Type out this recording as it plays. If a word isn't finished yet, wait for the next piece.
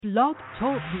Blog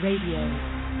Talk Radio.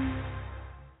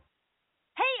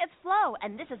 Hey, it's Flo,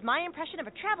 and this is my impression of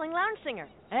a traveling lounge singer.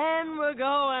 And we're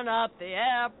going up the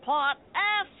airport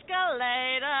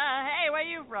escalator. Hey, where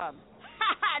you from?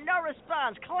 No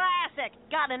response. Classic.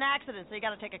 Got in an accident, so you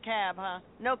got to take a cab, huh?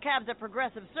 No cabs at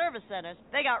Progressive Service Centers.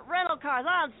 They got rental cars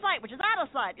on site, which is out of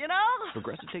sight, you know?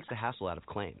 Progressive takes the hassle out of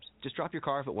claims. Just drop your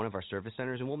car off at one of our service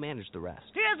centers, and we'll manage the rest.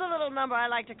 Here's a little number I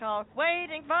like to call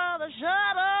Waiting for the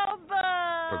Shuttle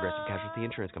Bus. Progressive Casualty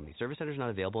Insurance Company. Service centers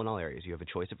not available in all areas. You have a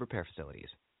choice of repair facilities.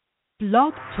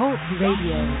 Blog Talk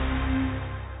Radio.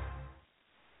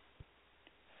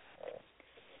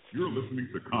 You're listening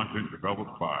to content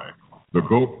developed by the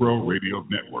GoPro Radio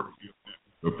Network,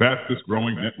 the fastest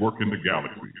growing network in the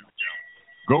galaxy.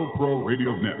 GoPro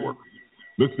Radio Network.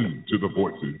 Listen to the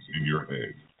voices in your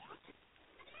head.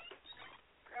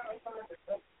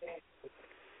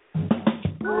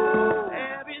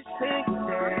 Every single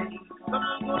day,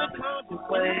 someone's gonna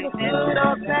contemplate. Is it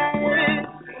okay?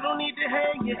 You don't need to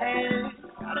hang your head.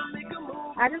 Gotta make a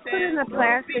move. I just put in the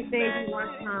plastic thing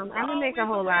one time. I'm gonna make a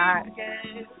whole lot.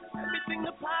 Everything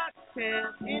the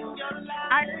positive in your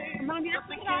life. Mommy, I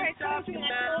think I told you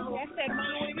that. I said, the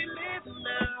way we live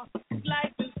now,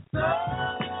 life is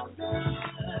so good.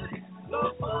 So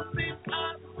open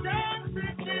up, dance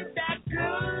into that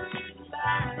good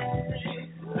life.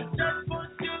 I just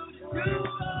want you to do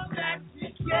all that you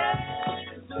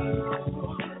can do.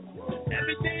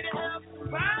 Every day to help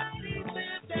somebody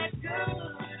live that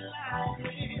good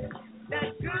life.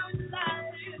 That good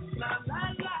life, la la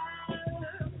la.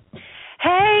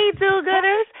 Hey,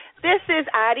 do-gooders. This is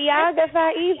Adiagha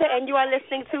and you are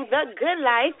listening to The Good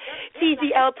Life.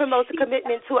 TGL promotes a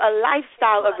commitment to a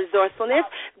lifestyle of resourcefulness.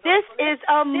 This is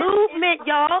a movement,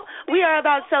 y'all. We are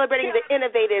about celebrating the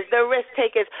innovators, the risk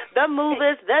takers, the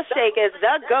movers, the shakers,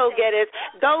 the go-getters,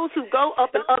 those who go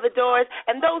up in other doors,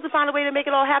 and those who find a way to make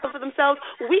it all happen for themselves.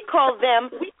 We call them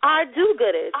our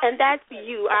do-gooders, and that's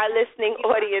you, our listening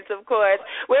audience, of course.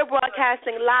 We're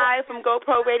broadcasting live from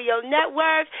GoPro Radio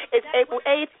Network. It's April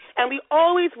 8th, and we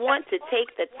always want to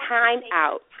take the time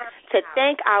out to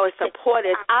thank our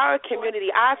supporters, our community,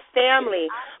 our family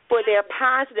for their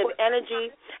positive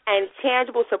energy and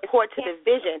tangible support to the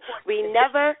vision. We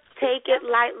never take it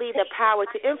lightly, the power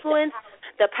to influence,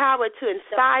 the power to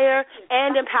inspire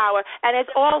and empower. And as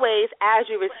always, as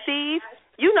you receive,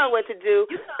 you know what to do.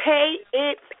 Pay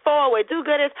it forward.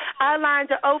 Do-gooders, our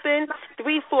lines are open,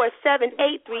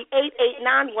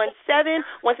 347-838-8917.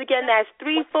 Once again, that's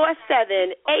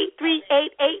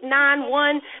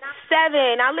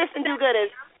 347-838-8917. Now listen,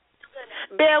 do-gooders.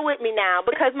 Bear with me now,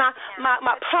 because my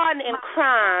partner in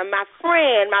crime, my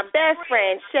friend, my best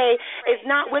friend, Shea, is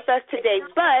not with us today,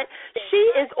 but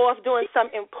she is off doing some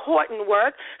important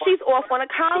work. She's off on a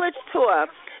college tour.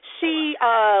 She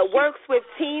works with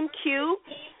Team Q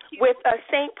with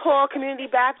St. Paul Community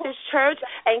Baptist Church,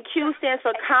 and Q stands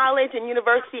for College and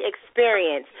University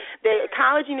Experience. The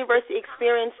College University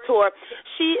Experience Tour,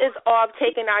 she is off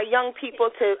taking our young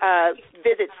people to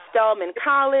visit Spelman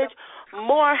College,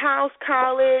 Morehouse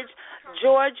College,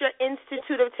 Georgia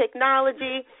Institute of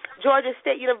Technology, Georgia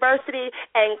State University,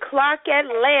 and Clark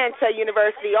Atlanta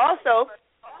University. Also,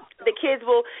 the kids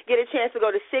will get a chance to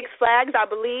go to Six Flags, I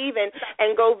believe, and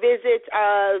go visit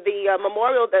the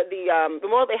memorial, the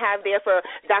memorial they have there for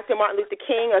Dr. Martin Luther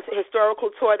King, a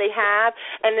historical tour they have.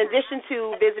 And in addition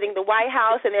to visiting the White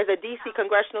House, and there's a D.C.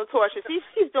 congressional tour. So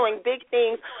she's doing big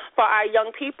things for our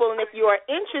young people. And if you are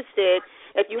interested,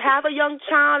 if you have a young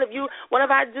child, if you one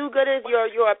of our do-gooders,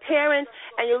 you're a parent,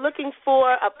 and you're looking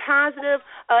for a positive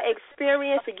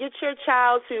experience to get your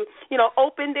child to,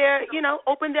 open their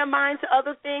mind to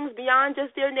other things beyond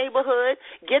just their neighborhood,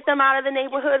 get them out of the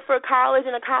neighborhood for college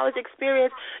and a college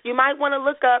experience, you might want to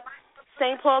look up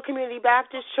St. Paul Community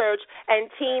Baptist Church and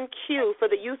Team Q for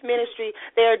the youth ministry.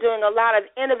 They are doing a lot of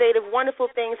innovative, wonderful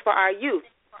things for our youth.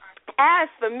 As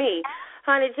for me,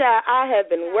 honey child, I have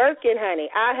been working, honey.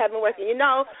 I have been working.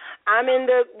 I'm in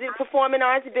the performing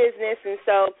arts business, and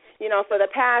so, for the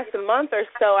past month or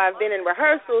so, I've been in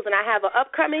rehearsals, and I have an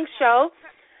upcoming show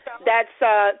that's,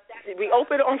 we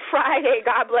open on Friday.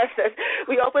 God bless us.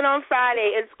 We open on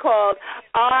Friday. It's called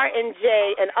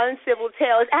R&J, An Uncivil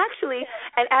Tale. It's actually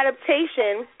an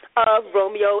adaptation of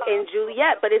Romeo and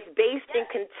Juliet, but it's based in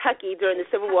Kentucky during the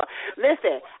Civil War.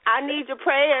 Listen, I need your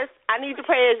prayers.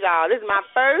 Y'all. This is my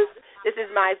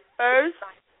first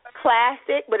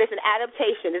classic, but it's an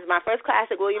adaptation. This is my first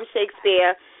classic, William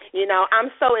Shakespeare.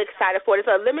 I'm so excited for it. It's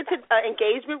a limited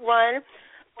engagement run,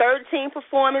 13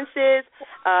 performances,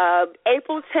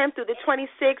 April 10th through the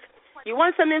 26th. You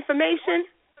want some information?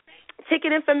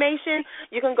 Ticket information,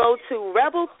 you can go to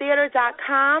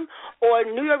rebeltheater.com or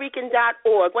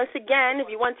nuyorican.org. Once again, if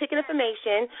you want ticket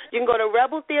information, you can go to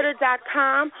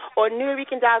rebeltheater.com or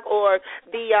nuyorican.org.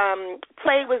 The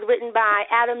play was written by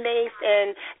Adam Nace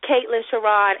and Caitlin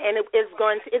Sherrod, and it's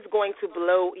going to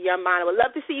blow your mind. I would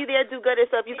love to see you there, do-gooder.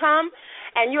 So if you come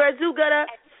and you're a do-gooder,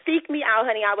 seek me out,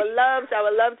 honey. I would love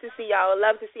to see y'all. I would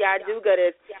love to see our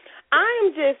do-gooders.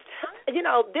 I'm just,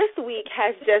 this week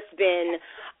has just been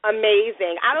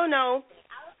amazing. I don't know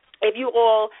if you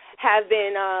all have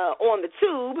been on the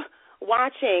tube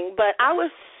watching, but I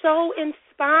was so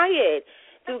inspired,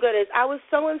 do-gooders. I was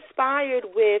so inspired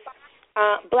with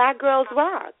Black Girls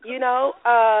Rock.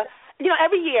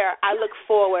 Every year I look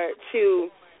forward to,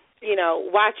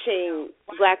 watching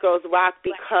Black Girls Rock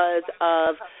because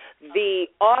of the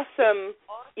awesome,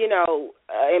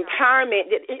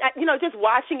 empowerment, just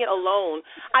watching it alone.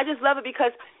 I just love it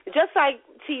because just like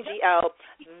TGL,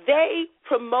 they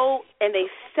promote and they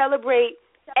celebrate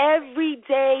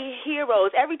everyday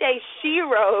heroes, everyday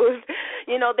sheroes.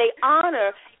 They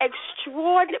honor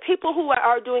people who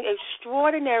are doing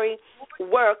extraordinary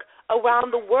work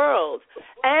around the world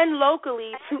and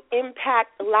locally to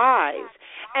impact lives.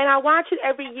 And I watch it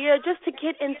every year just to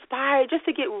get inspired, just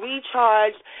to get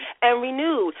recharged and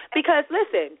renewed. Because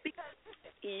listen,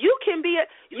 you can be a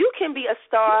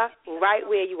star right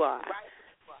where you are.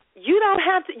 You don't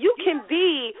have to. You can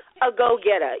be a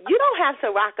go-getter. You don't have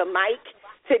to rock a mic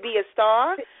to be a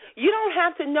star. You don't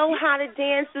have to know how to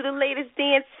dance, do the latest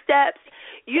dance steps.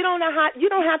 You don't have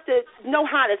to know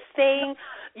how to sing.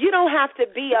 You don't have to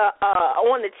be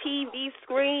on the TV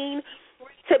screen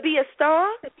to be a star.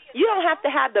 You don't have to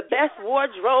have the best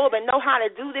wardrobe and know how to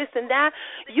do this and that.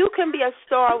 You can be a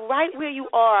star right where you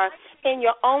are in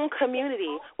your own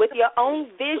community, with your own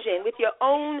vision, with your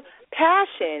own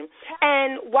passion.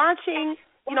 And watching,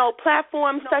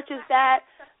 platforms such as that,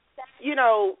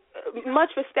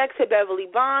 much respect to Beverly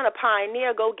Bond, a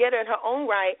pioneer, go-getter in her own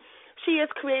right. She has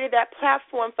created that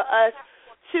platform for us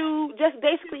to just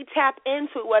basically tap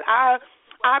into what our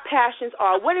passions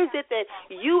are. What is it that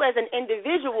you as an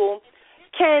individual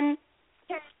can,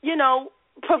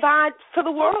 provide for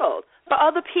the world, for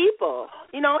other people?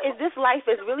 This life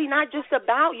is really not just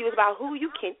about you. It's about who you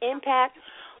can impact,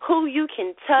 who you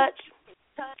can touch.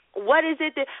 What is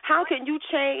it how can you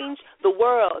change the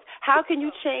world? How can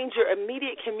you change your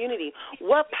immediate community?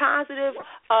 What positive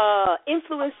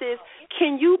influences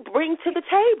can you bring to the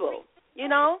table,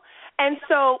 And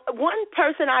so one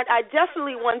person I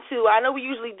definitely want to, I know we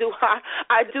usually do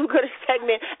our do-good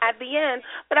segment at the end,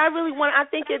 but I really want to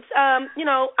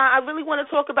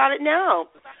talk about it now.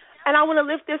 And I want to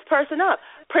lift this person up,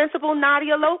 Principal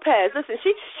Nadia Lopez. Listen,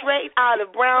 she's straight out of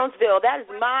Brownsville. That is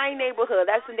my neighborhood.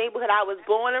 That's the neighborhood I was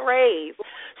born and raised.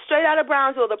 Straight out of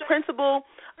Brownsville, the principal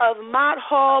of Mott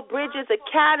Hall Bridges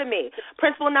Academy,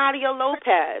 Principal Nadia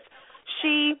Lopez.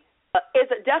 She is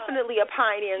definitely a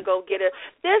pioneer and go-getter.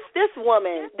 This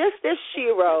woman, this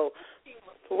shero,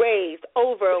 raised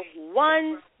over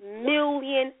 $1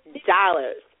 million,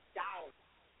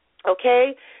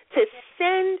 okay, to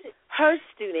send her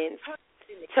students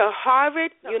to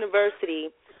Harvard University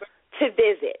to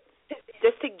visit,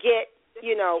 just to get,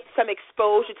 some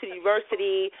exposure to the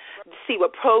university, see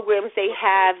what programs they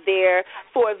have there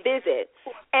for a visit.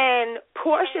 And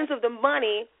portions of the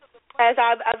money, as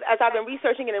I've been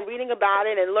researching it and reading about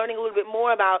it and learning a little bit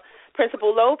more about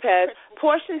Principal Lopez,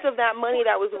 portions of that money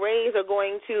that was raised are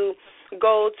going to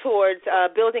go towards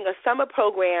building a summer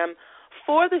program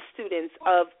for the students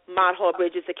of Mott Hall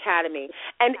Bridges Academy.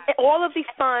 And all of these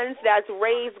funds that's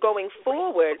raised going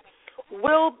forward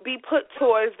will be put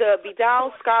towards the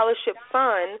Vidal Scholarship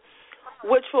Fund,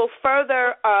 which will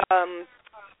further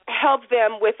help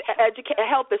them with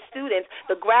help the students,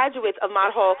 the graduates of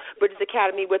Mott Hall Bridges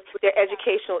Academy, with their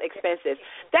educational expenses.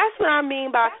 That's what I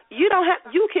mean by you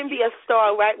can be a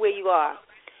star right where you are.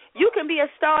 You can be a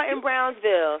star in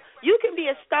Brownsville. You can be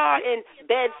a star in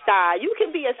Bed-Stuy. You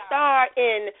can be a star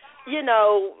in,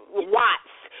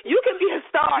 Watts. You can be a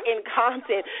star in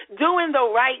Compton, doing the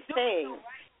right thing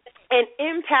and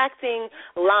impacting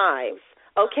lives.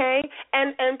 Okay?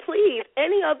 And please,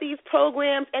 any of these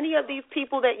programs, any of these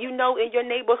people that you know in your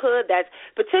neighborhood, that's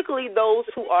particularly those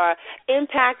who are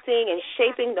impacting and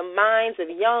shaping the minds of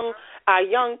young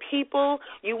people,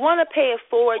 you want to pay it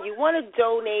forward, you want to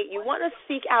donate, you want to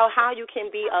seek out how you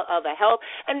can be of a help.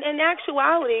 And in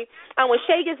actuality, when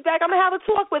Shea gets back, I'm going to have a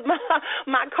talk with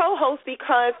my co-host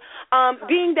because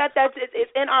being that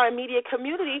it's in our immediate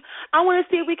community, I want to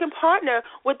see if we can partner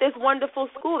with this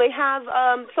wonderful school. They have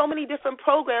so many different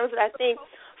programs that I think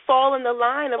fall in the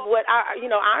line of what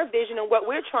our vision and what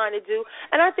we're trying to do.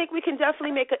 And I think we can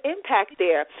definitely make an impact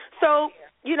there. So,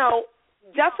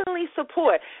 definitely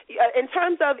support. In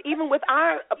terms of even with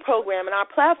our program and our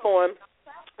platform,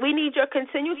 we need your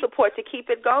continued support to keep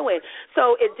it going.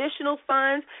 So additional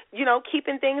funds,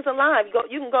 keeping things alive.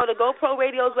 You can go to GoPro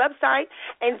Radio's website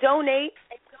and donate.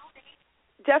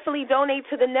 Definitely donate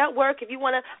to the network. If you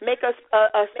want to make a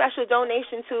special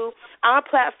donation to our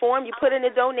platform, you put in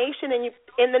a donation and you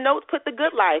in the notes put the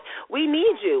good life. We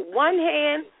need you. One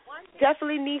hand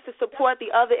definitely needs to support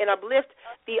the other and uplift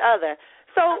the other.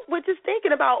 So we're just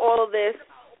thinking about all of this.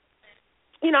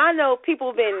 I know people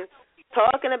have been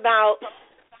talking about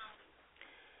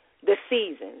the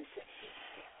seasons.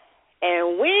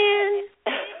 And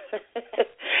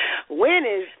when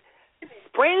is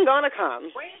spring going to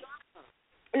come?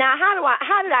 Now,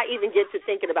 how did I even get to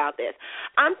thinking about this?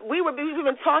 We've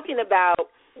been talking about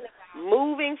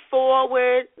moving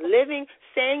forward, living,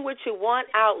 saying what you want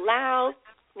out loud,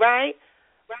 right?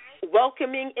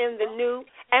 Welcoming in the new.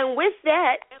 And with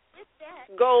that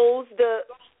goes the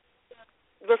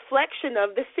reflection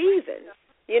of the seasons,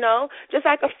 just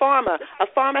like a farmer. A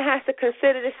farmer has to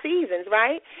consider the seasons,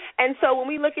 right? And so when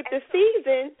we look at the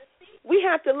season, we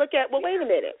have to look at, well, wait a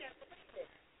minute.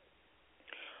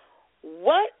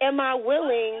 What am I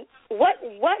willing,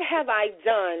 what have I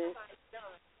done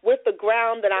with the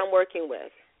ground that I'm working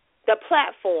with, the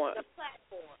platform?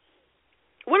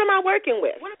 What am I working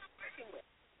with?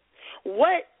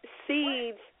 What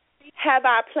seeds have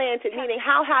I planted, meaning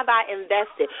how have I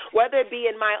invested, whether it be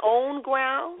in my own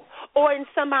ground or in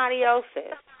somebody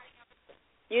else's?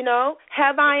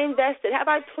 Have I invested? Have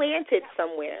I planted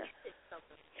somewhere?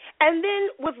 And then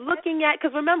with looking at,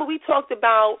 because remember we talked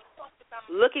about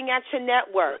looking at your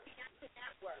network,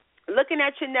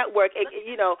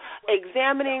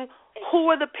 examining who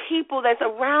are the people that's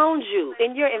around you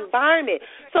in your environment.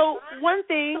 So one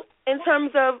thing in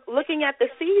terms of looking at the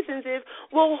seasons is,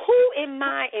 well, who in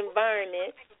my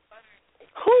environment,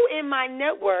 who in my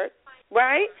network,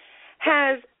 right,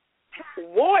 has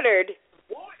watered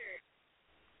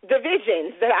the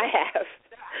visions that I have?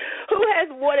 Who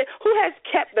has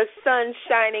kept the sun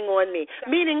shining on me?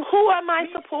 Meaning, who are my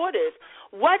supporters?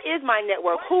 What is my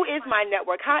network? Who is my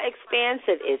network? How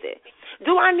expansive is it?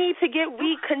 Do I need to get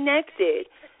reconnected?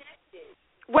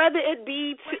 Whether it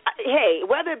be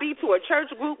to a church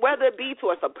group, whether it be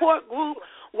to a support group,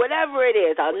 whatever it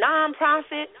is, a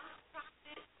nonprofit,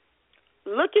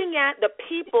 looking at the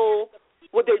people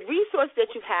with the resource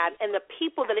that you have and the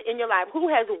people that are in your life, who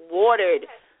has watered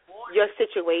your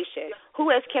situation, who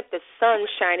has kept the sun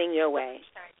shining your way.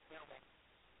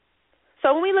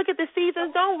 So when we look at the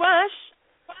seasons, don't rush.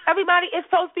 Everybody, it's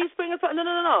supposed to be spring.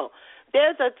 No.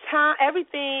 There's a time.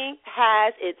 Everything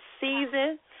has its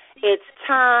season, its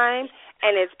time,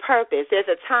 and its purpose. There's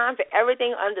a time for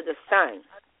everything under the sun.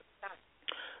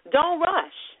 Don't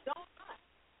rush.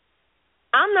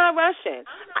 I'm not rushing.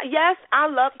 Yes,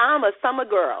 I'm a summer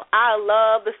girl. I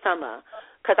love the summer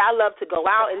because I love to go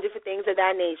out and different things of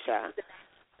that nature.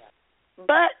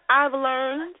 But I've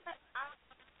learned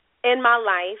in my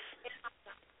life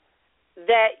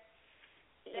that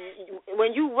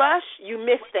when you rush, you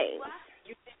miss things.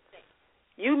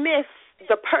 You miss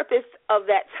the purpose of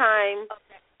that time,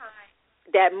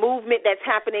 that movement that's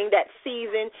happening, that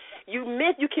season. You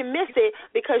can miss it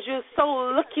because you're so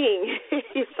looking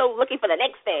for the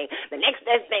next thing, the next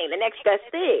best thing, the next best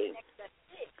thing.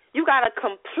 You got to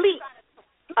complete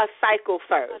a cycle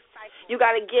first. You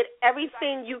got to get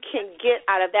everything you can get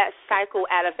out of that cycle,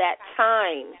 out of that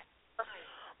time,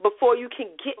 before you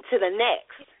can get to the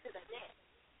next.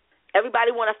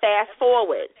 Everybody want to fast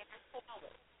forward.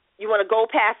 You want to go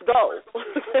past go.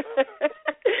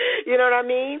 You know what I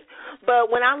mean? But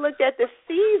when I looked at the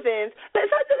seasons, let's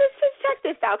just check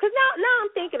this out, because now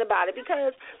I'm thinking about it,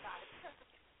 because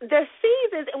the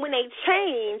seasons, when they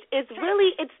change, it's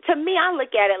to me, I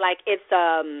look at it like it's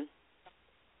a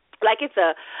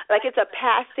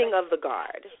passing of the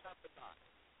guard.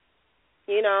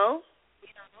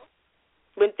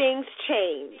 When things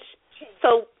change.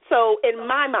 So in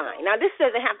my mind, now this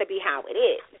doesn't have to be how it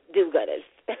is, do-gooders,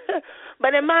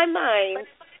 but in my mind,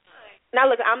 now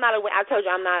look, I told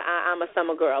you I'm a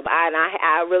summer girl, but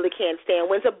I really can't stand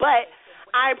winter, but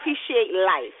I appreciate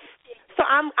life. So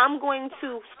I'm going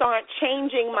to start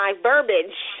changing my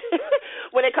verbiage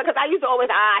when it comes, because I used to always,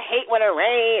 I hate when it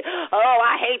rains. Oh,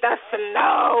 I hate the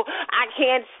snow. I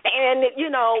can't stand it,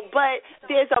 but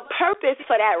there's a purpose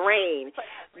for that rain.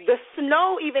 The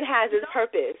snow even has its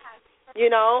purpose,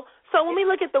 So when we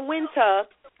look at the winter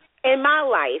in my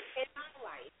life,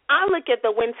 I I look at the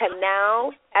winter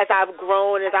now as I've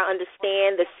grown, as I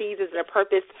understand the seasons and the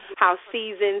purpose, how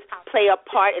seasons play a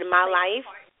part in my life.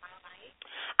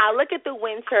 I look at the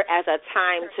winter as a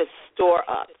time to store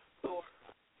up.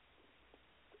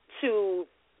 To,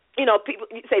 you know, people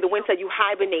say the winter you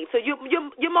hibernate, so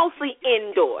you're mostly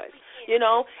indoors. You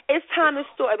know, it's time to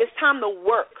store up. It's time to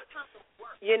work.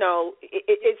 You know,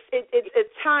 it's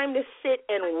time to sit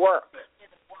and work.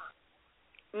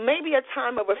 Maybe a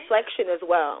time of reflection as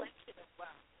well.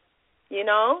 You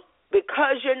know,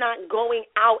 because you're not going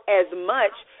out as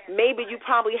much, maybe you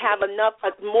probably have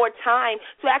more time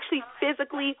to actually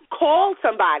physically call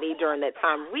somebody during that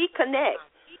time, reconnect.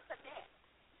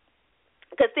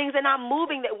 Because things are not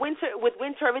moving. With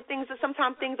winter,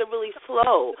 sometimes things are really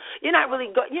slow. You're not really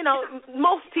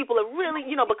most people are really,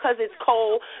 because it's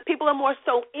cold, people are more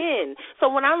so in.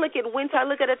 So when I look at winter, I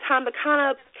look at a time to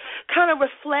kind of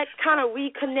reflect, kind of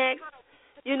reconnect.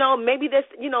 Maybe this,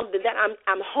 that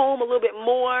I'm home a little bit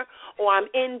more, or I'm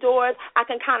indoors. I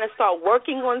can kind of start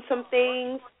working on some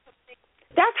things.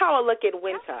 That's how I look at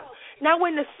winter. Now,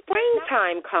 when the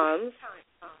springtime comes,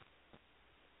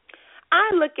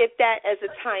 I look at that as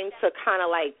a time to kind of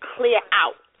like clear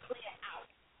out.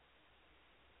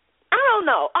 I don't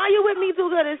know. Are you with me,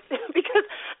 do-gooders? Because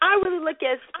I really look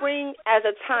at spring as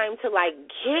a time to like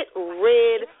get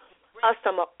rid of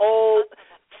some old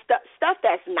stuff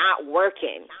that's not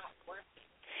working.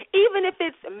 Even if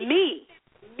it's me.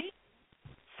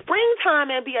 Springtime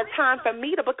may be a time for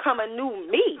me to become a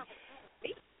new me.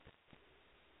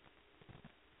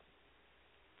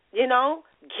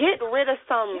 Get rid of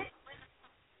some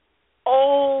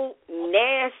old,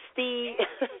 nasty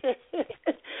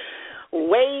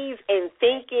ways and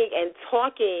thinking and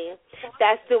talking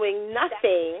that's doing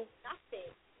nothing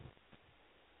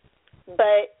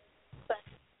but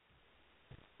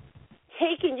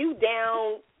taking you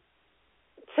down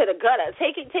to the gutter,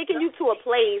 taking you to a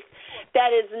place that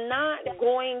is not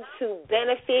going to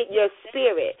benefit your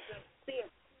spirit.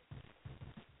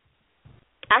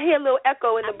 I hear a little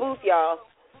echo in the booth, y'all.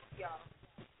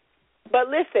 But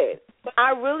listen,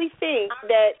 I really think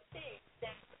that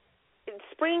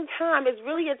springtime is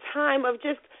really a time of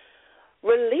just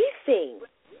releasing,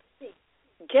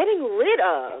 getting rid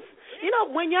of.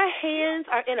 When your hands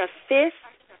are in a fist,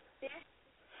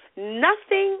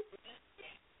 nothing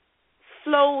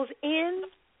flows in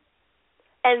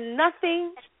and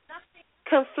nothing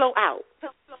can flow out.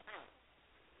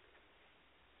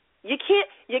 You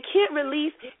can't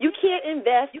release, you can't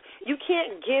invest, you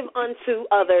can't give unto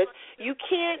others, you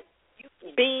can't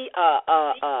be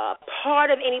a part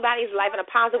of anybody's life in a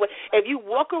positive way if you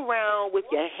walk around with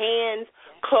your hands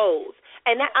closed.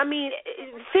 And that, I mean,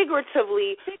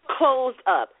 figuratively closed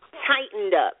up,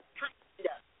 tightened up.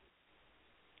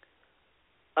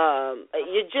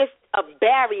 You're just a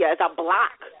barrier, it's a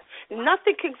block.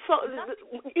 Nothing can flow.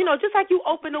 Just like you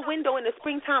open a window in the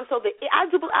springtime, so that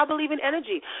I believe in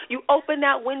energy. You open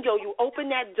that window, you open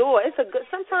that door. It's a good.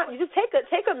 Sometimes you just take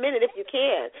a minute if you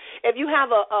can. If you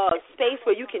have a space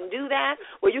where you can do that,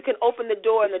 where you can open the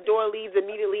door and the door leads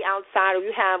immediately outside, or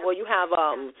you have what you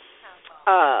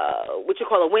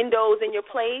call windows in your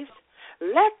place.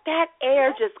 Let that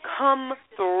air just come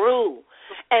through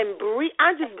and breathe.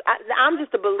 I'm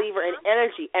just a believer in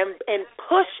energy and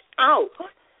push out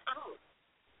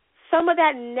some of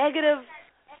that negative.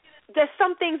 There's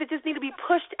some things that just need to be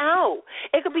pushed out.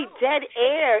 It could be dead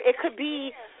air. It could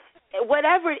be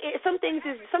whatever it is. Some things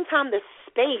sometimes the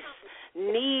space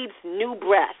needs new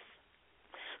breath.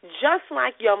 Just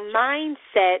like your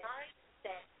mindset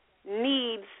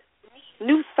needs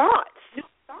new thoughts.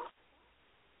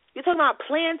 You're talking about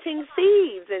planting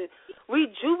seeds and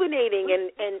rejuvenating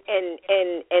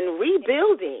and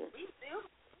rebuilding.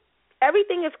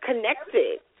 Everything is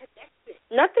connected.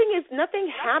 Nothing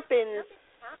happens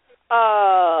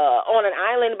on an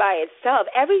island by itself.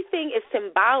 Everything is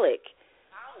symbolic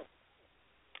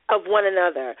of one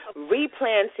another.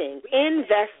 Replanting,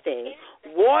 investing,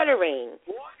 watering.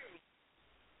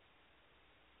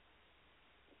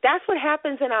 That's what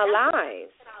happens in our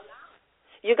lives.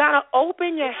 You got to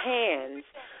open your hands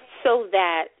so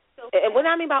that, and what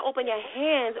I mean by open your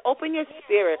hands, open your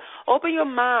spirit, open your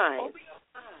mind.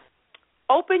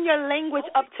 Open your language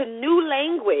up to new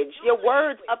language, your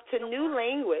words up to new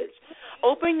language.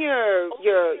 Open your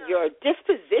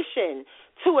disposition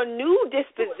to a new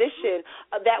disposition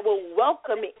that will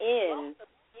welcome in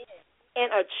and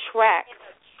attract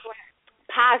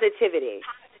positivity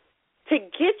to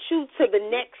get you to the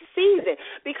next season.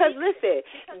 Because, listen,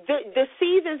 the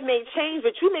seasons may change,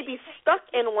 but you may be stuck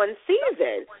in one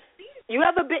season. You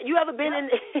ever been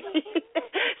in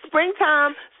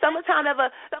springtime, summertime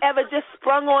ever just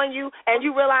sprung on you and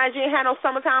you realized you ain't had no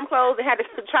summertime clothes and had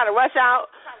to try to rush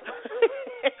out?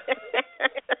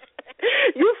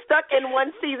 You stuck in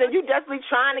one season. You desperately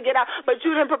trying to get out, but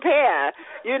you didn't prepare.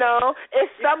 You know,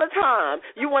 it's summertime.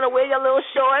 You want to wear your little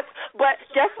shorts, but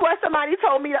guess what? Somebody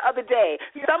told me the other day.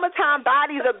 Summertime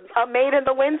bodies are made in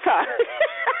the winter.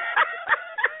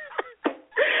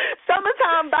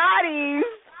 Summertime bodies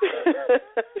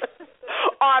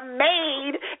are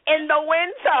made in the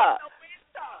winter.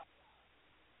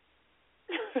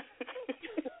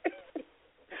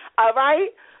 All right?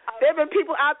 There have been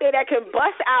people out there that can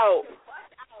bust out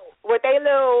with their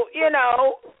little,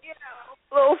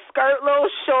 little skirt, little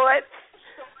shorts,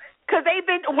 because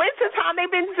wintertime, they've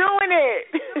been doing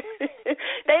it.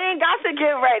 They ain't got to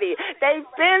get ready. They've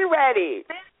been ready.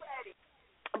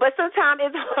 But sometimes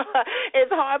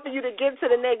it's hard for you to get to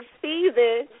the next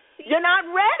season. You're not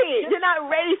ready. You're not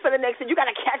ready for the next season. You got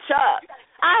to catch up.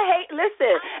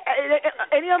 Listen,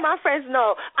 any of my friends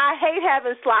know, I hate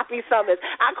having sloppy summers.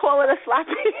 I call it a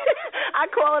sloppy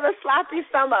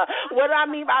summer. What do I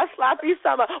mean by sloppy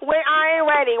summer? When I ain't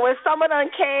ready. When summer done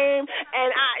came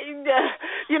and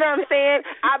you know what I'm saying?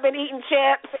 I've been eating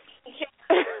chips.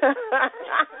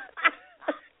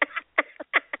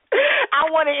 I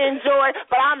want to enjoy,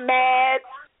 but I'm mad.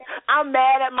 I'm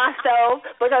mad at myself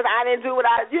because I didn't do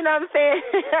you know what I'm saying?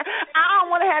 I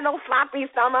don't want to have no sloppy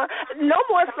summer. No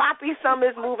more sloppy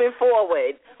summers moving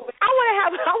forward. I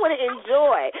want to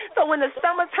enjoy. So when the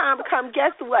summertime comes,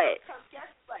 guess what?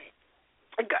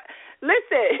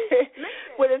 Listen,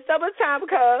 when the summertime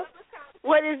comes,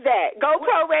 what is that? GO.O.D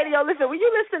Radio. Listen, when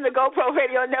you listen to GO.O.D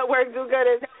Radio Network,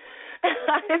 do-gooders,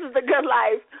 this is the good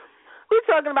life. We're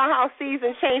talking about how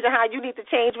seasons change and how you need to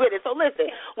change with it. So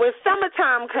listen, when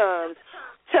summertime comes,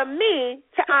 to me,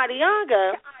 to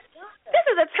Adiagha, this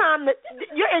is a time that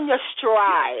you're in your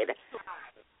stride.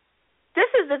 This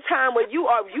is the time where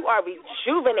you are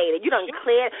rejuvenated. You done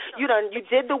cleared. You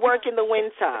did the work in the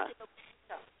winter.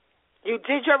 You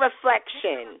did your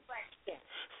reflection.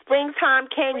 Springtime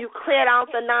came. You cleared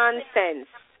out the nonsense.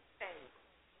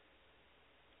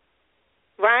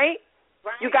 Right?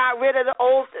 You got rid of the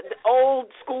old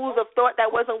schools of thought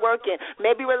that wasn't working.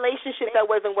 Maybe relationships that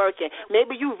wasn't working.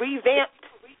 Maybe you revamped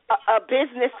a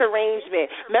business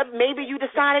arrangement. Maybe you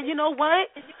decided, you know what?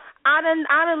 I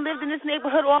done lived in this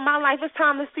neighborhood all my life. It's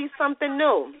time to see something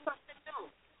new.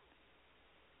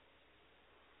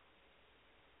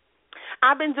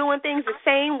 I've been doing things the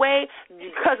same way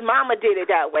because Mama did it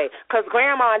that way, because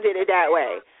Grandma did it that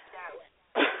way.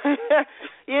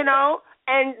 You know?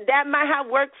 And that might have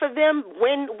worked for them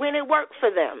when it worked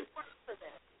for them.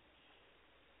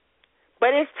 But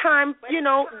it's time,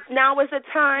 now is a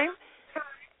time.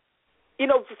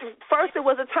 First it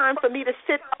was a time for me to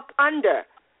sit up under.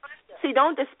 See,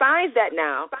 don't despise that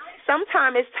now.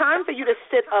 Sometimes it's time for you to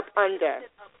sit up under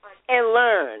and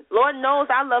learn. Lord knows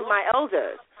I love my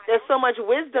elders. There's so much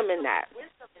wisdom in that.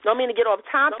 Don't mean to get off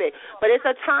topic, but it's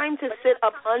a time to sit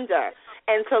up under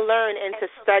and to learn and to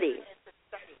study.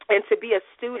 And to be a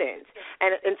student,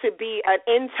 and to be an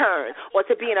intern, or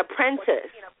to be an apprentice.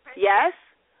 Yes?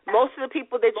 Most of the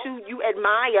people that you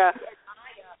admire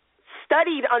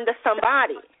studied under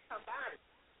somebody.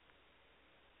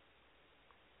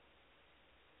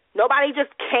 Nobody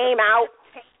just came out.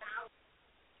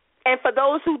 And for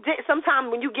those who did,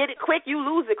 sometimes when you get it quick, you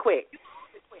lose it quick.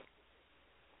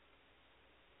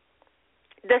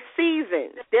 The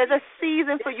season. There's a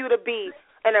season for you to be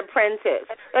an apprentice.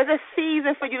 There's a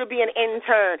season for you to be an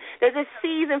intern. There's a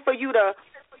season for you to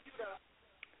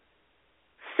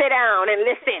sit down and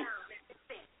listen.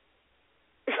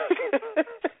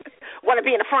 Want to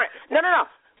be in the front. No.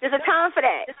 There's a time for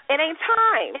that. It ain't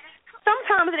time.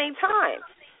 Sometimes it ain't time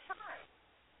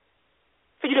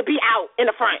for you to be out in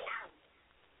the front.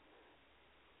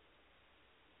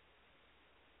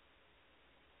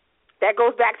 That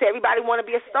goes back to everybody want to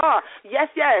be a star.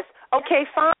 Yes. Okay,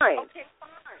 fine.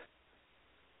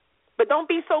 But don't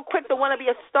be so quick to want to be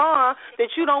a star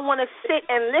that you don't want to sit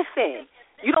and listen.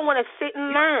 You don't want to sit and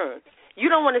learn. You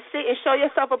don't want to sit and show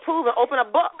yourself approval and open a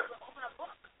book.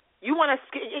 You want to,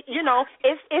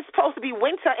 it's supposed to be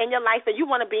winter in your life, and you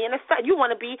want to be in the sun. You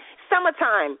want to be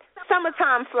summertime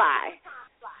fly.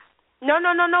 No,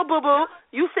 boo-boo.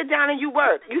 You sit down and you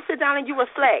work. You sit down and you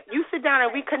reflect. You sit down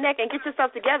and reconnect and get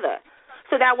yourself together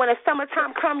so that when the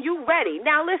summertime comes, you ready.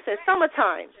 Now, listen,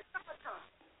 summertime.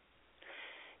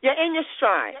 You're in your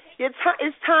stride.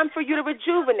 It's time for you to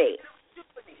rejuvenate.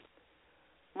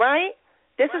 Right?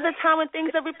 This is a time when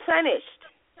things are replenished.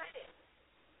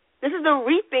 This is the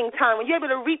reaping time when you're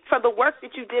able to reap from the work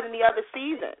that you did in the other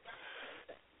season.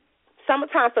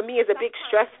 summertime for me is a big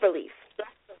stress relief.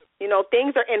 You know,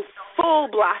 things are in full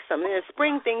blossom. In the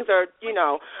spring, things are, you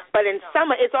know, but in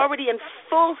summer, it's already in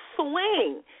full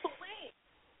swing.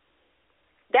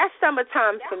 That's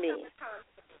summertime for me.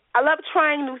 I love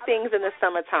trying new things in the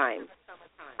summertime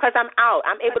because I'm out.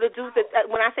 I'm able to do this.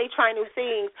 When I say try new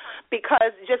things,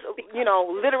 because just, you know,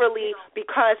 literally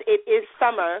because it is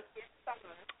summer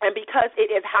and because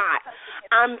it is hot.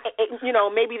 You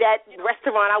know, maybe that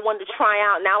restaurant I wanted to try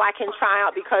out, now I can try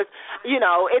out because, you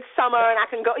know, it's summer and I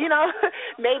can go, you know.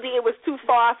 Maybe it was too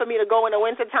far for me to go in the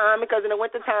wintertime because in the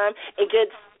wintertime it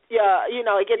gets, you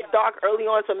know, it gets dark early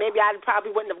on, so maybe I probably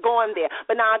wouldn't have gone there.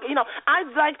 But now, you know, I'd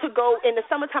like to go, in the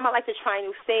summertime I like to try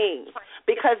new things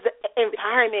because the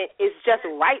environment is just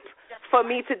ripe for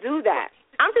me to do that.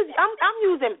 I'm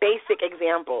using basic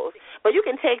examples, but you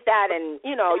can take that and,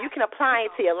 you know, you can apply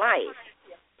it to your life.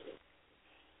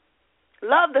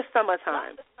 Love the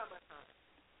summertime.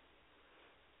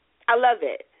 I love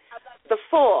it. The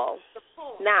fall.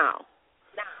 Now,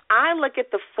 I look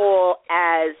at the fall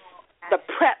as the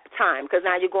prep time because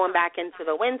now you're going back into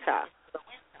the winter.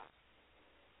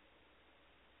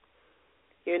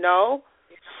 You know?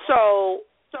 So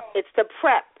it's the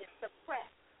prep.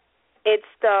 It's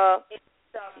the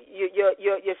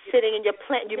you're sitting and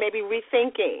you may be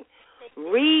rethinking,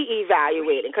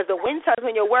 reevaluating, because the winter is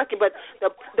when you're working, but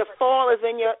the fall is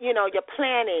when you're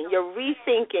planning, you're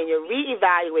rethinking, you're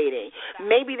reevaluating.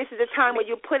 Maybe this is a time where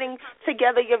you're putting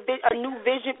together a new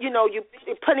vision. You know, you're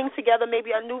putting together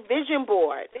maybe a new vision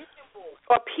board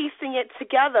or piecing it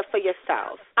together for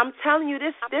yourself. I'm telling you,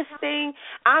 this thing,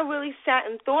 I really sat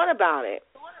and thought about it.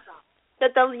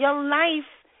 That your life.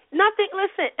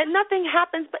 Nothing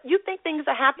happens, but you think things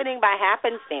are happening by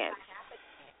happenstance.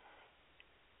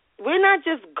 We're not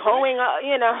just going,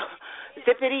 you know,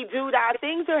 zippity-doo-dah.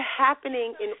 Things are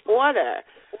happening in order.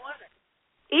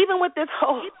 Even with this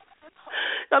whole,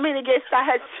 don't mean to get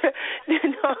sidetracked,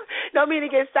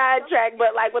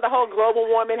 but like with the whole global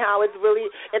warming, how it's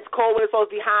cold when it's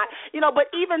supposed to be hot, you know. But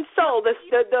even so, the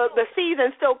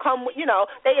seasons still come. You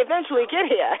know, they eventually get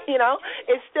here. You know,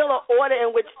 it's still an order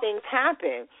in which things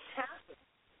happen.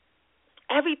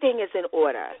 Everything is in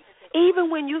order.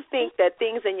 Even when you think that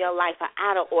things in your life are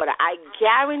out of order, I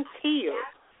guarantee you,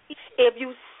 if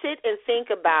you sit and think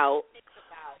about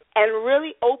and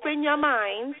really open your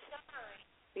mind.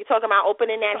 You're talking about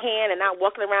opening that hand and not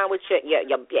walking around with your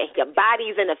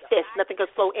body's in a fist. Nothing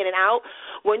can flow in and out.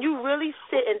 When you really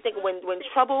sit and think, when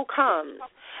trouble comes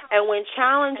and when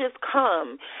challenges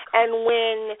come and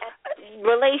when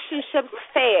relationships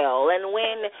fail and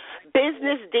when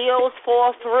business deals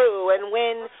fall through and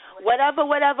when whatever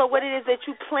what it is that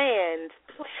you planned,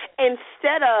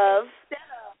 instead of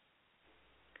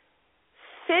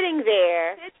sitting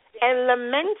there and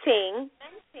lamenting.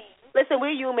 Listen,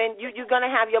 we're human. You're going to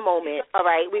have your moment, all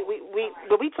right? We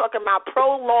talking about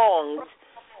prolonged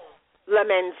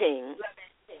lamenting.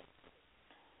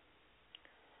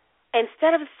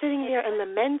 Instead of sitting there and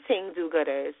lamenting,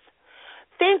 do-gooders,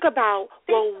 think about,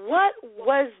 well, what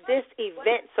was this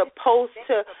event supposed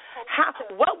to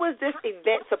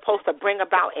bring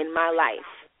about in my life?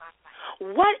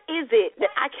 What is it that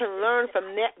I can learn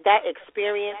from that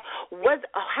experience?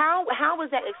 How was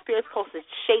that experience supposed to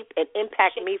shape and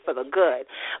impact me for the good?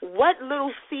 What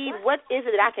little seed, what is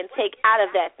it that I can take out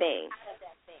of that thing?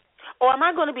 Or am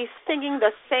I going to be singing the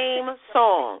same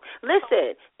song?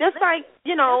 Listen, just like,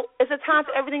 you know, it's a time for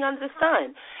everything under the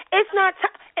sun. It's not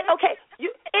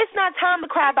it's not time to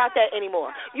cry about that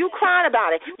anymore. You cried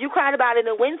about it. You cried about it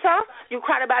in the winter. You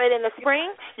cried about it in the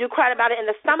spring. You cried about it in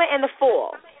the summer and the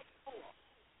fall.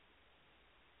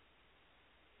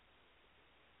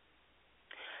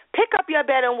 Pick up your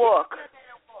bed and walk.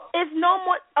 It's no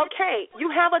more, okay,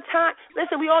 you have a time.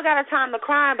 Listen, we all got a time to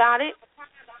cry about it.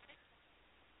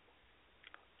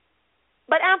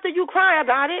 But after you cry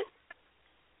about it,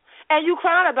 and you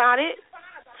cried about it,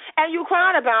 and you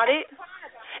cried about it,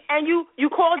 and you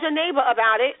called your neighbor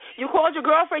about it, you called your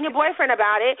girlfriend, your boyfriend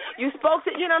about it, you spoke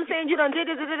to, you know what I'm saying, you done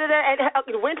did it,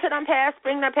 and winter done passed,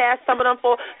 spring done passed, summer done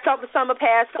fall, summer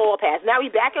passed, fall passed. Now we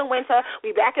back in winter,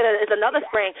 we back in, it's another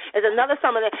spring, it's another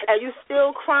summer, and you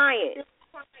still crying.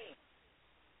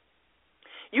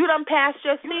 You done passed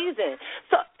your season.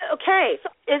 So, okay,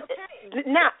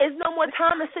 now it's no more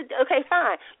time to sit. Okay,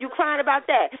 fine. You crying about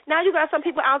that. Now you got some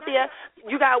people out there,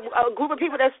 you got a group of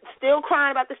people that's still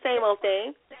crying about the same old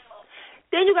thing.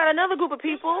 Then you got another group of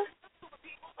people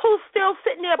who's still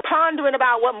sitting there pondering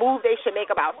about what move they should make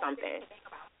about something.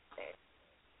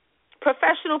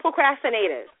 Professional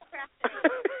procrastinators.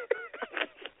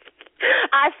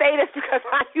 I say this because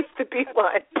I used to be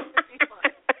one.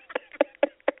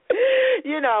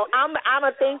 I'm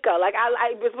a thinker. Like I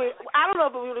don't know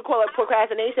if we would call it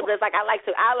procrastination, but it's like I like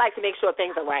to make sure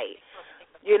things are right.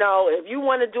 If you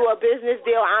want to do a business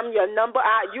deal, I'm your number.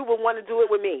 You will want to do it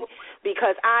with me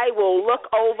because I will look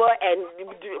over and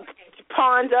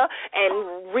ponder and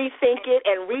rethink it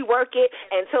and rework it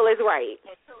until it's right.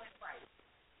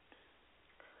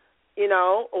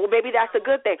 Or maybe that's a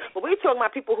good thing. But we're talking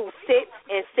about people who sit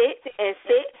and sit and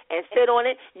sit and sit on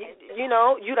it. You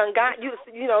done got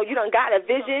a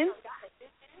vision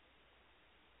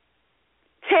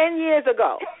 10 years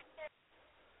ago.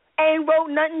 Ain't wrote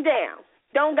nothing down.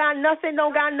 Don't got nothing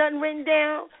written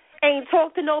down. Ain't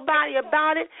talked to nobody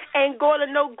about it. Ain't go to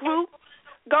no group.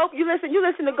 You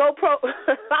listen to GoPro.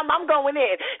 I'm going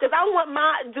in because I want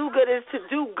my do-gooders to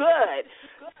do good.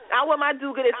 I want my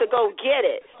do-gooders to go get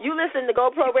it. You listen to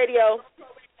GoPro Radio.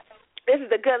 This is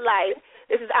The Good Life.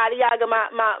 This is Adiagha,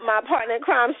 my partner in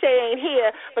crime. Shea ain't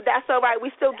here, but that's all right.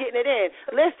 We still getting it in.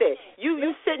 Listen, you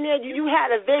sitting there, you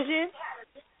had a vision,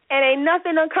 and ain't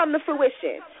nothing done come to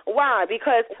fruition. Why?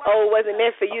 Because, it wasn't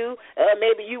meant for you.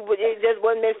 Maybe it just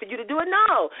wasn't meant for you to do it.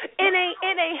 No, it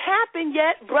ain't happened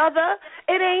yet, brother.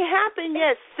 It ain't happened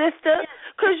yet, sister,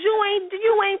 because you ain't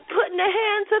putting a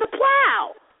hand to the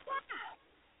plow.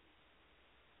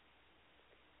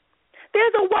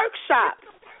 There's a workshop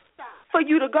for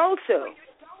you to go to.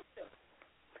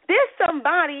 There's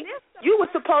somebody you were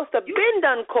supposed to been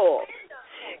done call.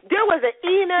 There was an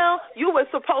email you were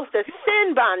supposed to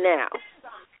send by now.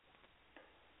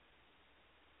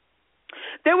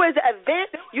 There was an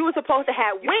event you were supposed to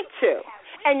have went to,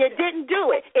 and you didn't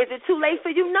do it. Is it too late for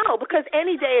you? No, because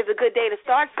any day is a good day to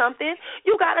start something.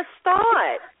 You got to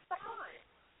start.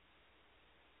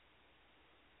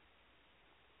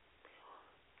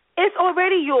 It's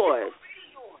already yours,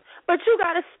 but you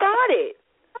got to start it.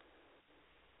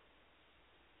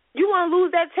 You want to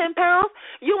lose that 10 pounds?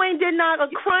 You ain't did not a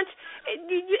crunch.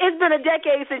 It's been a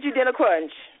decade since you did a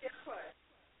crunch.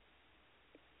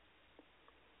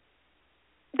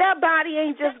 That body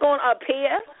ain't just going to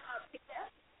appear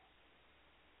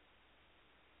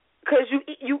because you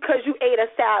ate a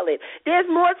salad. There's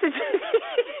more to do.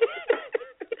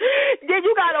 Then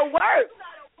you got to work.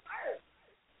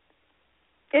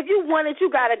 If you want it, you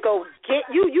gotta go get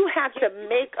you have to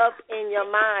make up in your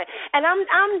mind. And I'm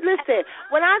listen,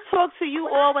 when I talk to you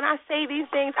all, when I say these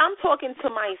things, I'm talking to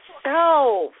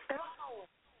myself.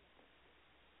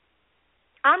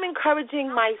 I'm encouraging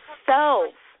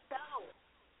myself.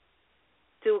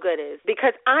 Do-gooders.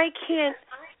 Because I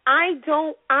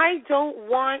don't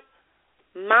want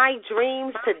my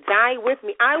dreams to die with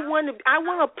me. I want to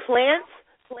plant.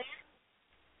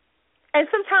 And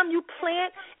sometimes you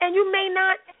plant and you may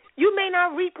not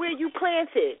reap where you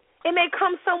planted. It may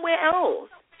come somewhere else.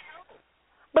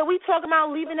 But we talk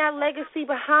about leaving that legacy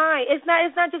behind. It's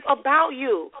not just about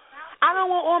you. I don't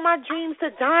want all my dreams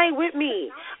to die with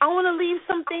me. I want to leave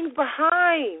some things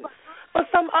behind for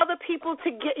some other people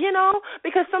to get,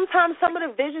 because sometimes some of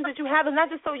the visions that you have is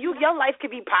not just so your life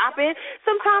could be popping.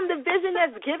 Sometimes the vision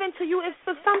that's given to you is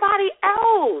for somebody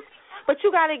else. But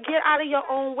you got to get out of your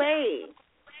own way.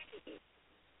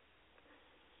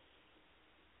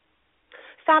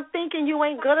 Stop thinking you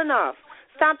ain't good enough.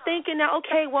 Stop thinking that,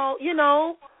 okay, well,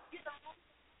 I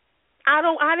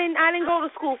didn't go to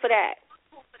school for that.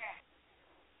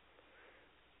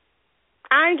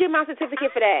 I didn't get my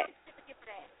certificate for that.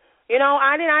 I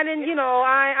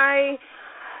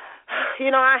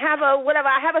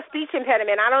have a speech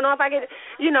impediment. I don't know if I get,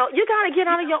 you got to get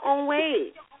out of your own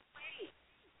way.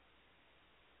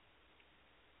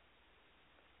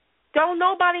 Don't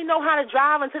nobody know how to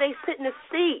drive until they sit in the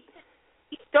seat.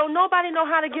 Don't nobody know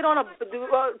how to get on to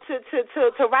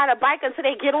ride a bike until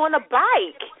they get on a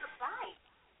bike.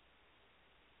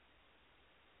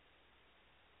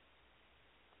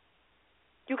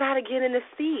 You got to get in the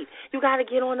seat. You got to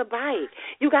get on the bike.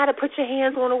 You got to put your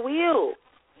hands on the wheel.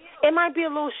 It might be a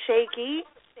little shaky.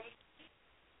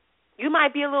 You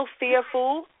might be a little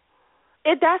fearful.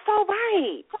 That's all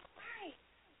right.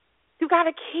 You got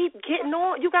to keep getting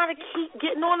on. You got to keep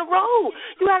getting on the road.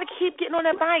 You got to keep getting on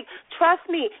that bike. Trust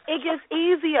me, it gets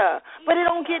easier. But it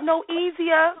don't get no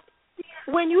easier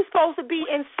when you're supposed to be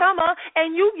in summer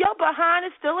and your behind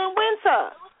is still in winter.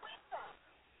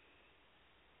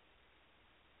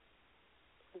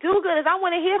 Do-gooders, I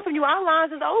want to hear from you. Our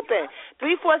lines is open.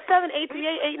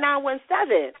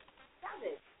 347-838-8917.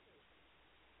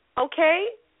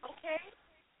 Okay?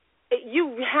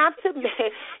 You have to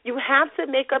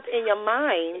make up in your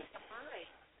mind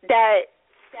that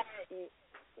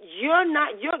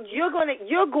you're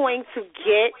going to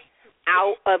get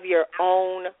out of your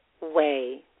own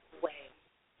way.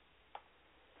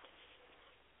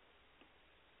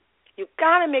 You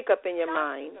got to make up in your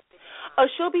mind. Or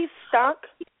she'll be stuck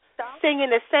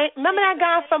singing the same. Remember that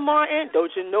guy from Martin?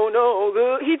 Don't you know no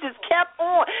good? He just kept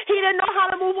on. He didn't know how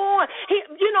to move on.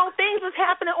 Things was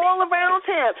happening all around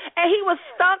him, and he was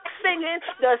stuck singing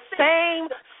the same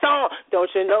song.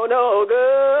 Don't you know no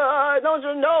good? Don't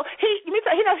you know?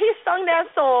 He sung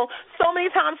that song so many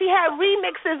times. He had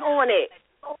remixes on it.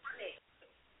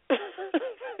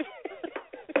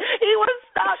 He was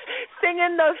stuck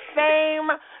singing the same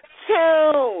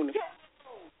tune,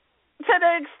 to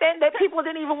the extent that people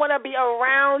didn't even want to be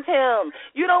around him.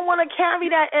 You don't want to carry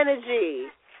that energy.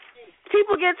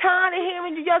 People get tired of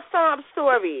hearing your sob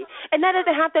story. And that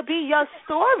doesn't have to be your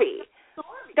story.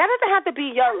 That doesn't have to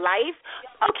be your life.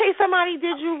 Okay, somebody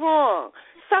did you wrong.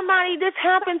 This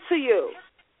happened to you.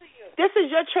 This is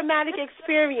your traumatic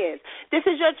experience. This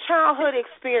is your childhood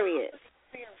experience.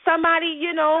 Somebody,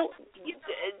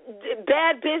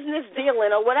 bad business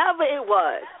dealing or whatever it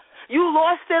was. You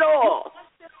lost it all.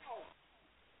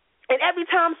 And every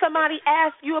time somebody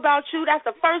asks you about you, that's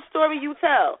the first story you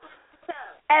tell,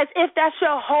 as if that's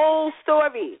your whole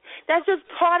story. That's just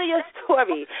part of your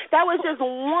story. That was just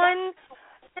one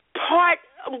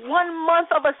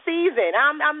month of a season.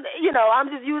 I'm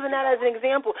just using that as an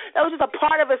example. That was just a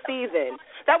part of a season.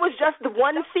 That was just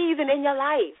one season in your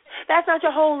life. That's not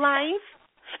your whole life.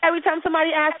 Every time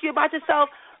somebody asks you about yourself,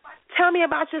 tell me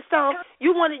about yourself.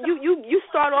 You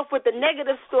start off with the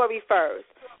negative story first.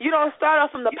 You don't start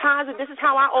off from the positive. This is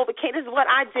how I overcame. This is what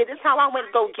I did. This is how I went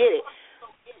to go get it.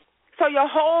 So your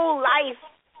whole life,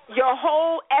 your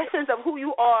whole essence of who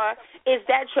you are is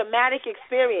that traumatic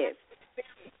experience.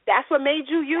 That's what made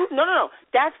you you? No.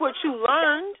 That's what you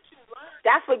learned.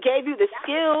 That's what gave you the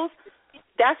skills.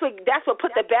 That's what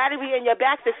put the battery in your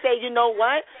back to say, you know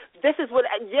what? This is what.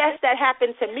 Yes, that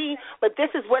happened to me, but this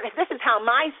is how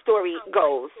my story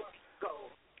goes.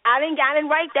 I didn't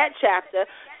write that chapter.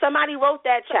 Somebody wrote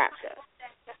that chapter.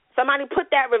 Somebody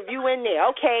put that review in there.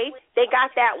 Okay, they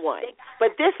got that one.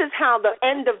 But this is how the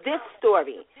end of this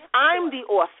story. I'm the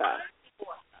author.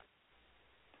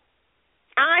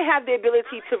 I have the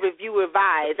ability to review,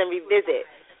 revise, and revisit.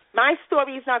 My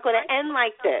story is not going to end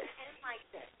like this.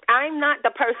 I'm not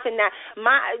the person that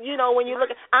when you look,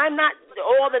 I'm not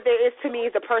all that there is to me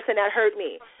is the person that hurt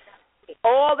me.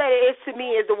 All that it is to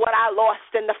me is what I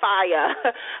lost in the fire.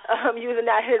 I'm using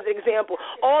that as an example.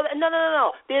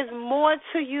 No. There's more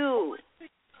to you,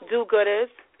 do-gooders,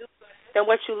 than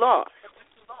what you lost.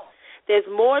 There's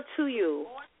more to you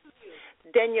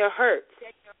than your hurt,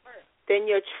 than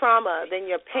your trauma, than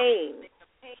your pain.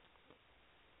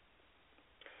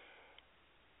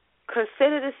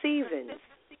 Consider the seasons.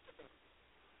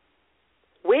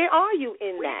 Where are you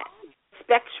in that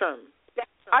spectrum?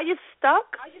 Are you stuck?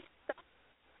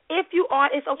 If you are,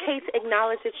 it's okay to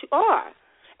acknowledge that you are.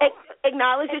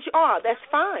 Acknowledge that you are. That's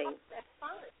fine.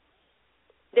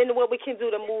 Then what we can do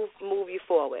to move you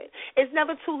forward. It's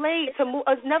never too late to move.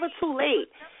 It's never too late.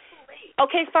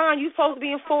 Okay, fine. You're supposed to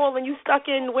be in fall and you stuck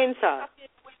in winter.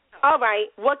 All right.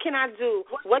 What can I do?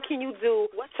 What can you do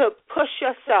to push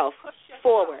yourself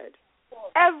forward?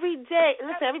 Every day.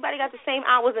 Listen, everybody got the same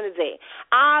hours in a day.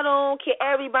 I don't care.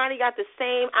 Everybody got the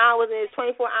same hours in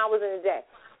 24 hours in a day.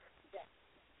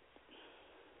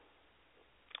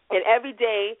 And every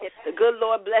day, the good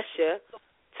Lord bless you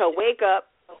to wake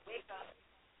up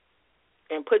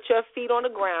and put your feet on the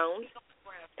ground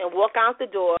and walk out the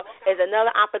door is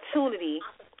another opportunity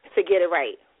to get it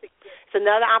right. It's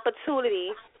another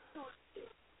opportunity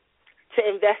to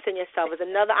invest in yourself. It's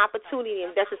another opportunity to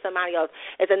invest in somebody else.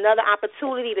 It's another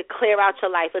opportunity to clear out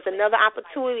your life. It's another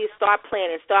opportunity to start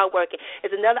planning, start working.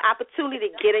 It's another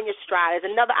opportunity to get in your stride. It's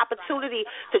another opportunity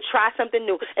to try something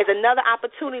new. It's another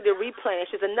opportunity to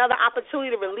replenish. It's another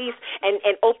opportunity to release and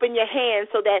open your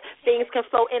hands so that things can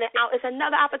flow in and out. It's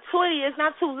another opportunity. It's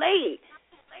not too late.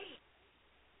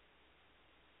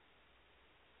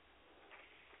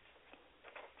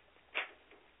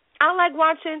 I like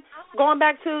going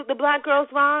back to the Black Girls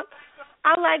Rock.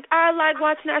 I like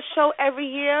watching that show every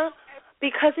year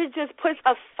because it just puts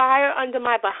a fire under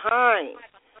my behind.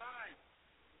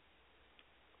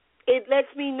 It lets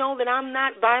me know that I'm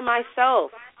not by myself,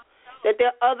 that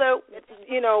there are other,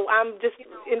 I'm just,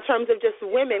 in terms of just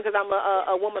women, because I'm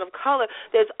a woman of color,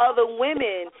 there's other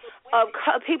women,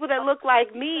 people that look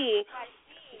like me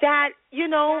that,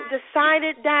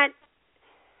 decided that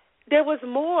there was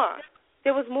more.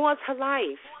 There was more to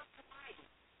life.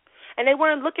 And they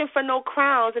weren't looking for no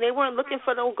crowns, and they weren't looking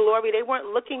for no glory. They weren't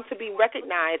looking to be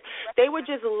recognized. They were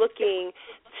just looking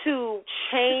to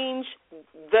change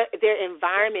their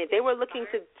environment. They were looking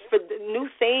for new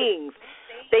things.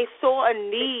 They saw a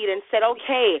need and said,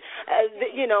 okay,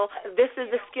 this is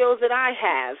the skills that I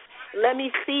have. Let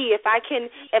me see if I can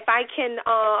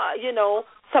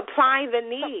supply the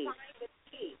need.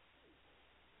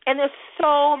 And there's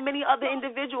so many other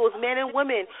individuals, men and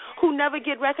women, who never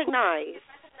get recognized,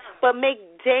 but make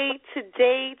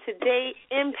day-to-day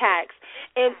impacts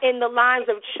in the lives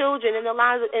of children, in the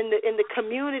lives in the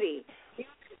community.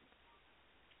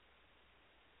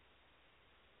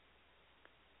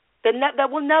 That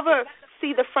will never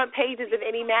see the front pages of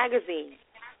any magazine.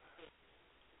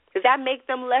 Does that make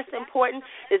them less important?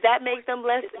 Does that make them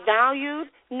less valued?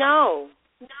 No.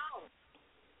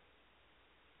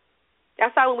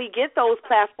 That's why when we get those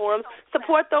platforms,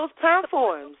 support those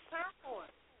platforms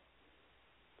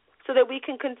so that we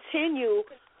can continue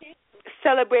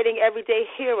celebrating everyday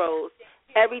heroes,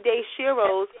 everyday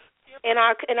sheroes in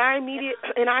our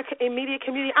immediate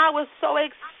community. I was so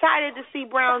excited to see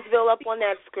Brownsville up on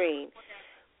that screen.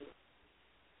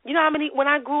 You know how many when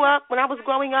I was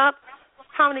growing up,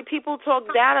 how many people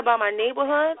talked bad about my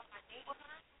neighborhood?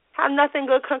 How nothing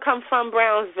good can come from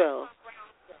Brownsville.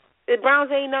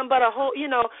 Browns ain't nothing but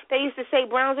they used to say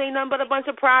Browns ain't nothing but a bunch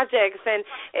of projects and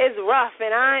it's rough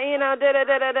and it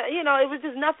was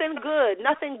just nothing good.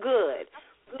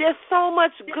 There's so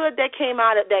much good that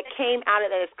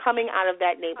is coming out of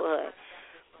that neighborhood.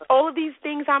 All of these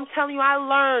things I'm telling you, I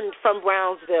learned from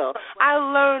Brownsville. I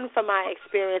learned from my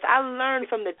experience. I learned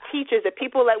from the teachers, the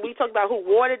people that we talked about who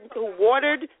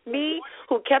watered me,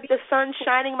 who kept the sun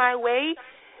shining my way.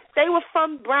 They were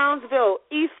from Brownsville,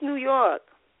 East New York.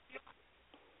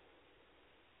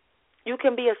 You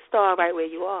can be a star right where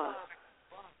you are.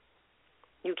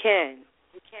 You can.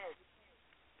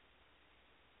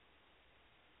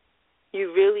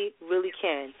 You really, really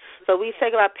can. So we say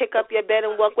about pick up your bed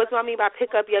and walk. What do I mean by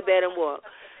pick up your bed and walk?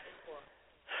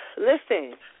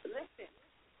 Listen.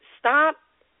 Stop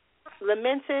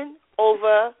lamenting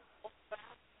over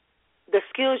the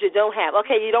skills you don't have.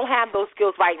 Okay, you don't have those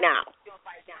skills right now.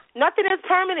 Nothing is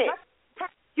permanent.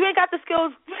 You ain't got the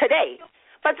skills today.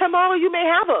 But tomorrow you may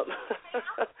have them.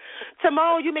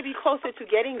 Tomorrow you may be closer to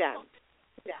getting them.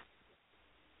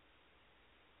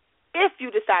 If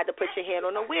you decide to put your hand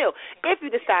on the wheel, if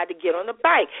you decide to get on the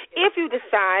bike, if you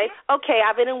decide, okay,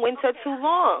 I've been in winter too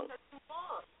long.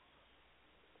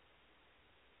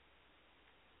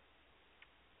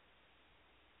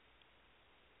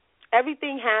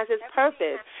 Everything has its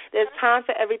purpose. There's time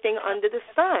for everything under the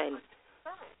sun.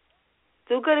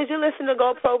 Do good as you listen to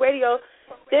GO.Pro Radio.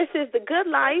 This is The Good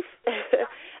Life,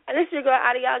 and this is your girl,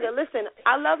 Adiagha. Listen,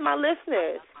 I love my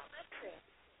listeners.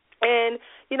 And,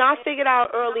 I figured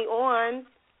out early on,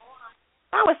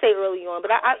 I would say early on,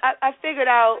 but I figured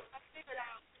out,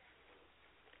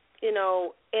 in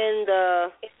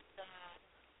the,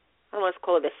 I don't want to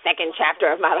call it the second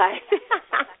chapter of my life,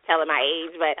 telling my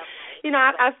age, but,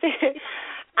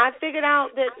 I figured out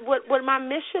that what my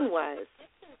mission was.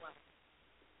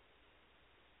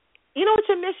 You know what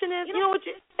your mission is?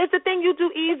 It's the thing you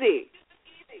do easy.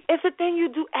 It's the thing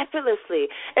you do effortlessly.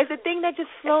 It's the thing that just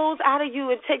flows out of you.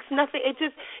 It takes nothing. It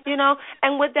just,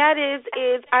 and what that is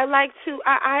I like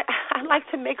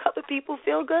to make other people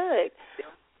feel good.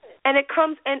 And it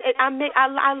comes, and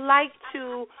I like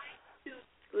to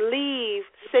leave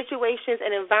situations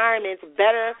and environments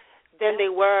better than they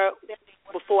were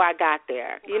before I got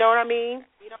there. You know what I mean?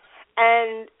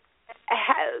 And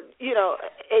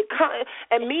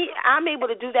I'm able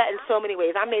to do that in so many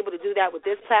ways. I'm able to do that with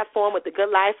this platform, with the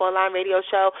G.O.O.DLife Online Radio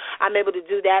Show. I'm able to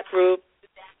do that through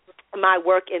my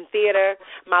work in theater,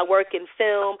 my work in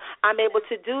film. I'm able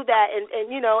to do that in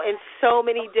so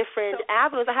many different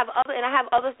avenues. I have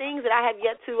other things that I have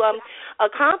yet to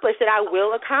accomplish that I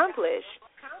will accomplish.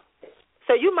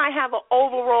 So you might have an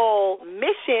overall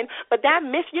mission, but that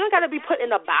mission, you don't got to be put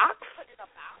in a box.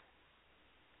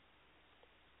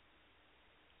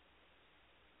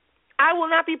 I will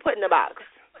not be put in a box.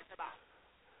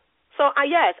 So,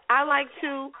 yes, I like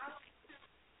to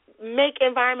make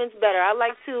environments better. I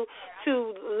like to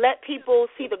let people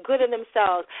see the good in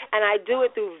themselves, and I do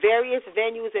it through various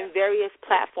venues and various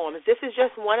platforms. This is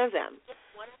just one of them.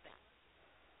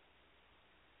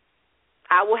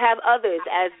 I will have others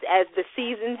as the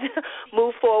seasons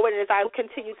move forward and as I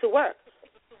continue to work.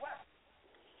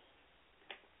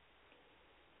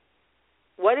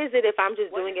 What is it if I'm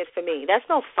just doing it for me? That's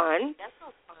no fun.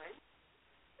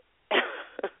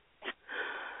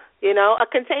 A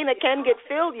container can get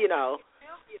filled,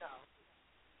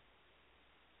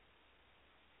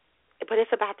 but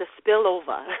it's about the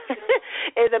spillover.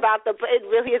 It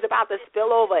really is about the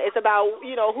spillover. It's about,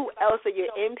 who else are you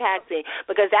impacting,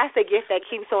 because that's the gift that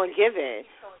keeps on giving.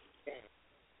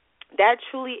 That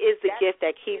truly is the gift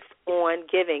that keeps on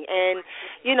giving. And,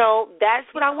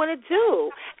 that's what I want to do.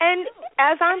 And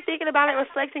as I'm thinking about it,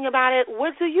 reflecting about it,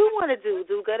 what do you want to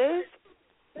do-gooders?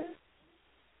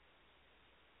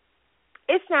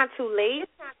 It's not too late.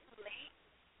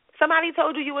 Somebody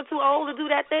told you were too old to do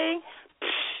that thing?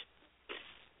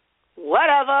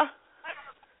 Whatever.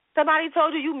 Somebody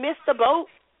told you missed the boat?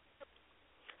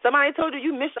 Somebody told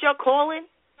you missed your calling?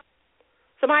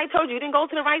 Somebody told you didn't go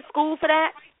to the right school for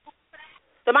that?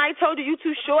 Somebody told you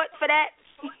too short for that?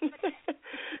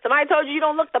 Somebody told you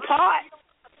don't look the part?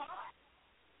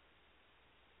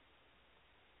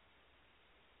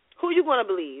 Who you going to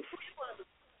believe?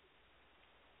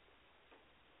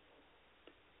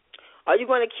 Are you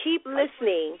going to keep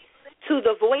listening to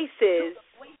the voices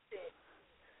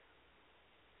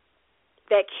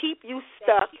that keep you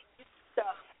stuck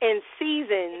in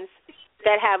seasons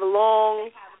that have long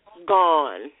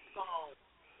gone?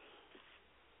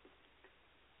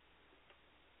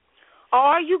 Or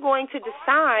are you going to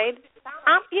decide,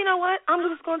 you know what, I'm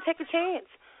just going to take a chance.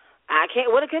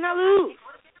 What can I lose?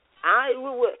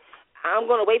 I'm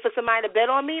going to wait for somebody to bet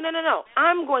on me? No.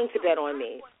 I'm going to bet on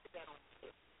me.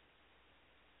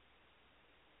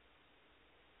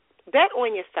 Bet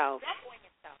on yourself.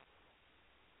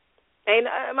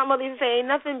 My mother used to say, ain't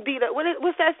nothing beat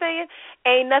what's that saying?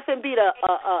 Ain't nothing beat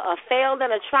a fail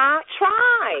than a try.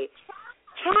 Try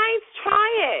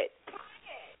it.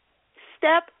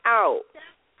 Step out.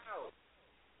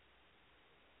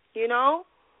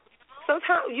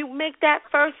 Sometimes you make that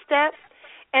first step,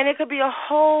 and it could be a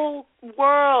whole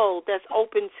world that's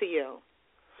open to you.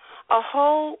 A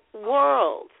whole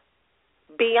world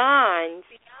beyond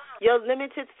your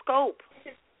limited scope.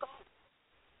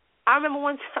 I remember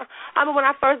when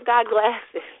I first got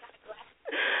glasses.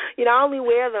 I only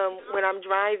wear them when I'm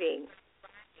driving.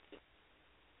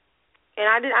 And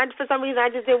I for some reason, I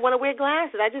just didn't want to wear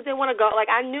glasses. I just didn't want to go. Like,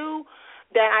 I knew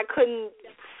that I couldn't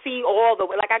see all the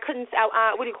way. Like, I couldn't,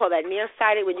 what do you call that,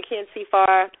 nearsighted, when you can't see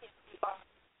far?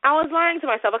 I was lying to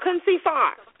myself. I couldn't see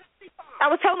far. I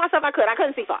was telling myself I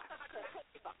couldn't see far.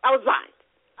 I was blind.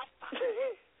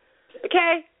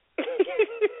 Okay?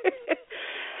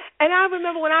 And I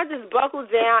remember when I just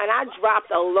buckled down and I dropped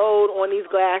a load on these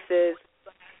glasses,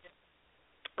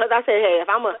 because I said, hey, if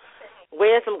I'm going to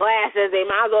wear some glasses, they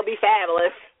might as well be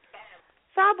fabulous.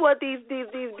 So I bought these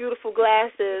beautiful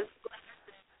glasses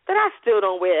that I still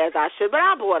don't wear as I should, but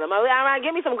I bought them.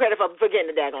 Give me some credit for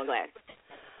getting the daggone glasses.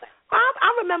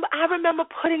 I remember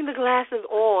putting the glasses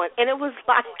on, and it was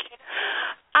like,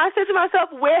 I said to myself,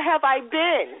 where have I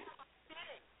been?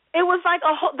 It was like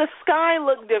the sky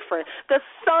looked different. The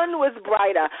sun was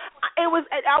brighter.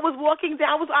 I was walking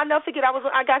down. I'll never forget.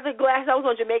 I got the glasses. I was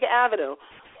on Jamaica Avenue,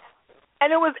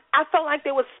 and I felt like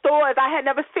there were stores I had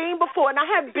never seen before, and I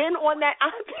had been on that.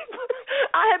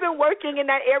 I had been working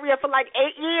in that area for like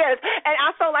 8 years, and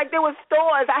I felt like there were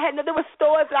stores. There were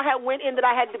stores that I had went in that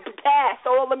I had to pass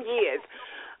all them years.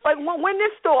 Like, when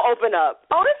this store opened up?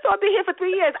 Oh, this store been here for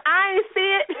 3 years. I ain't see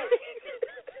it.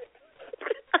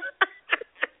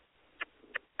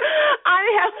 I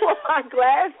didn't have on my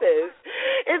glasses.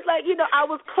 It's like, I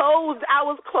was closed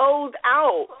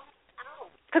out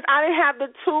because I didn't have the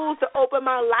tools to open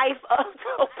my life up,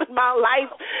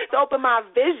 to open my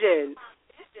vision.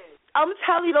 I'm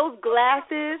telling you, those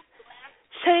glasses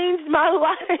changed my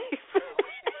life.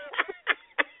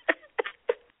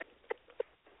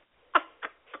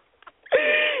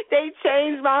 They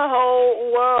changed my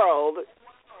whole world.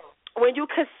 When you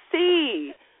could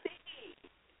see,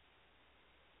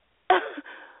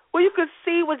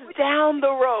 what's down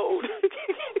the road.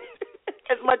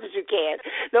 As much as you can.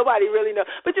 Nobody really knows.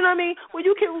 But you know what I mean? When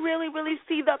you can really, really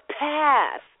see the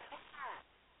path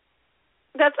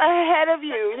that's ahead of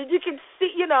you. You can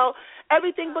see,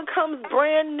 everything becomes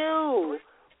brand new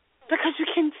because you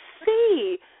can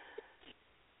see.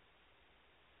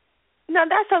 Now,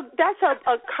 that's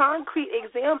a concrete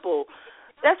example.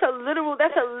 That's a literal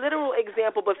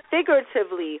example, but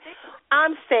figuratively,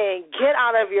 I'm saying get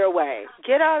out of your way.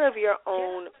 Get out of your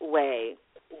own way.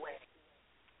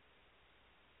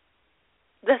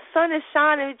 The sun is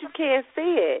shining, but you can't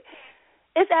see it.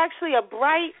 It's actually a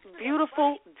bright,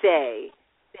 beautiful day,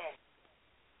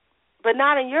 but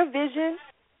not in your vision.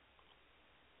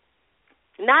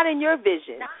 Not in your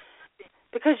vision,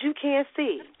 because you can't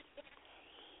see.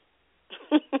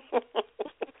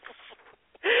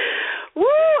 Woo,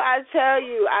 I tell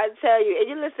you. And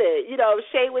you listen, if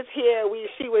Shea was here,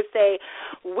 she would say,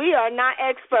 We are not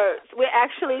experts. We're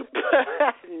actually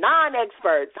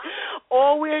non-experts.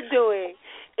 All we're doing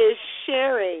is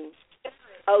sharing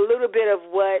a little bit of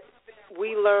what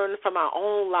we learned from our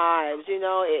own lives. You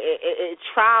know, it's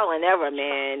trial and error,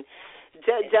 man.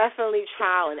 Definitely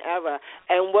trial and error.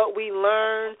 And what we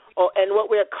learn and what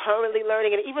we're currently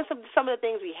learning, and even some of the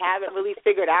things we haven't really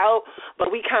figured out,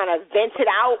 but we kind of vented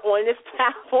out on this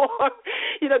platform,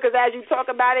 you know, because as you talk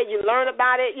about it, you learn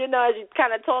about it, you know, as you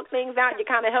kind of talk things out, you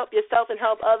kind of help yourself and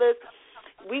help others.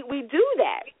 We do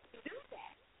that.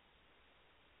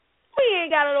 We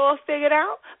ain't got it all figured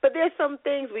out, but there's some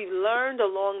things we've learned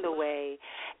along the way,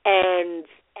 and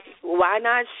why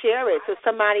not share it so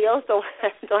somebody else don't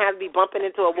have to be bumping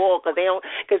into a wall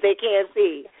because they can't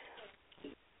see.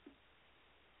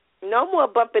 No more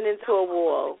bumping into a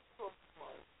wall.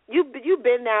 You've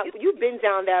been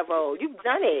down that road. You've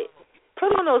done it.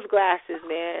 Put on those glasses,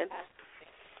 man.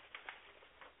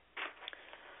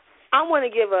 I want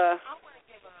to give a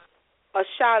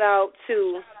shout out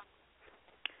to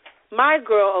my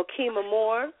girl, Okima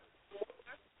Moore.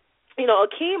 You know,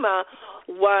 Okima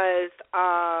was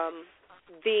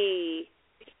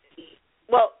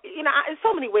there's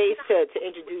so many ways to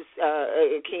introduce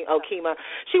Okima.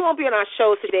 She won't be on our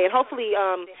show today, and hopefully,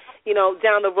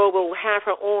 down the road we'll have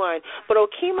her on. But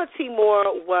Okima T.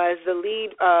 Moore was the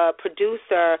lead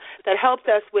producer that helped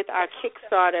us with our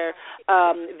Kickstarter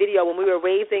video when we were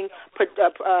raising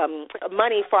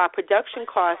money for our production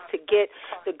costs to get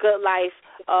the Good Life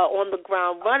on the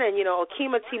ground running. You know,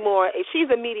 Okima T. Moore, she's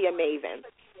a media maven.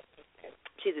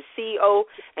 She's a CEO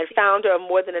and founder of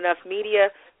More Than Enough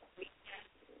Media.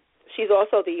 She's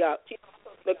also the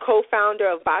co-founder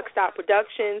of Boxed Out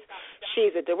Productions.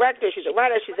 She's a director. She's a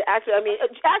writer. She's an actor. I mean,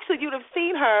 actually, you'd have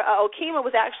seen her. Okima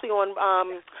was actually on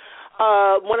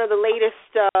one of the latest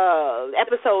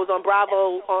episodes on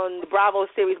the Bravo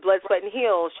series Blood, Sweat, and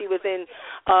Heels. She was in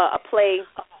a play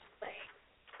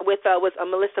with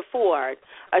Melissa Ford.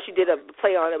 She did a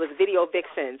play on it. It was Video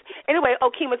Vixens. Anyway,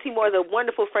 Okima T. Moore is a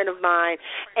wonderful friend of mine,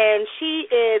 and she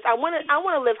is. I want to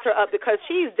lift her up because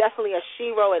she's definitely a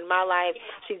shero in my life.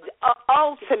 She's an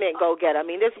ultimate go-getter. I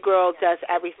mean, this girl does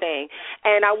everything,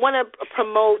 and I want to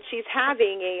promote. She's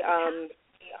having an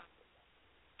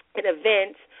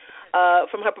event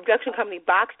from her production company,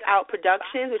 Boxed Out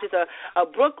Productions, which is a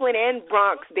Brooklyn and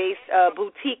Bronx-based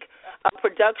boutique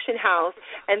production house,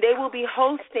 and they will be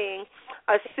hosting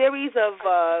a series of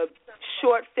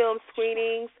short film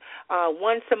screenings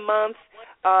once a month,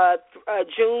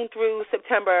 June through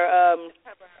September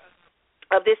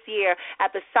of this year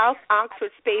at the South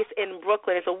Oxford space in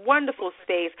Brooklyn. It's a wonderful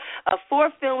space. 4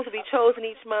 films will be chosen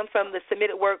each month from the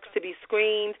submitted works to be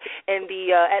screened in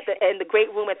the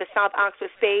great room at the South Oxford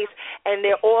space, and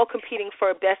they're all competing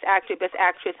for Best Actor, Best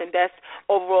Actress, and Best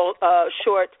Overall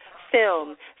Short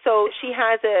Film. So she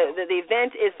has the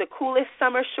event is the Coolest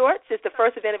Summer Shorts. It's the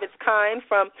first event of its kind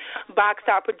from Boxed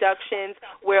Out Productions,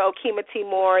 where Okima T.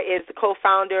 Moore is the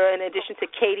co-founder, in addition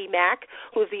to Katie Mack,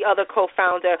 who's the other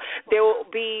co-founder. There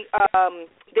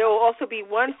will also be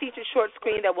one featured short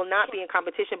screen that will not be in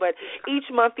competition, but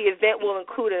each month the event will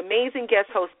include an amazing guest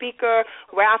host speaker,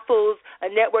 raffles,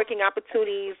 networking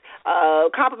opportunities,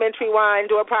 complimentary wine,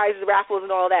 door prizes, raffles,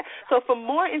 and all that. So for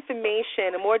more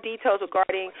information and more details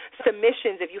regarding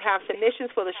submissions, if you have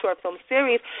submissions for the short film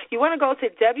series, you want to go to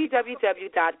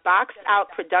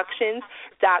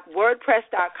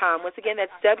www.boxedoutproductions.wordpress.com. Once again,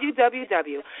 that's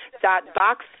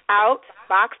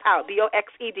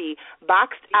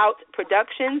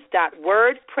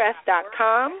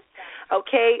boxedoutproductions.wordpress.com.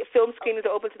 Okay, film screenings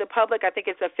are open to the public. I think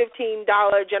it's a $15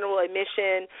 general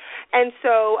admission. And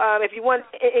so if you want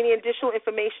any additional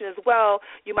information as well,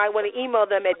 you might want to email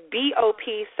them at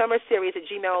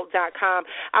bopsummerseries@gmail.com.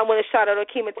 I want to shout out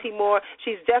Okima T. Moore.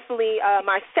 She's definitely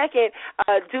my second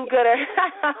do-gooder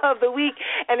of the week,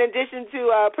 in addition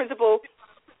to Principal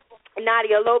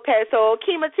Nadia Lopez. So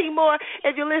Okima T. Moore,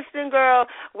 if you're listening, girl,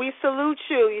 we salute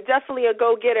you. You're definitely a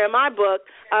go-getter in my book,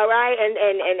 all right? And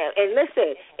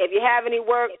listen, if you have any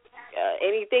work,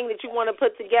 anything that you want to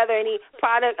put together, any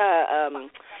product,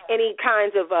 any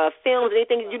kinds of films,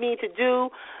 anything that you need to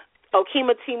do,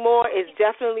 Okima T. Moore is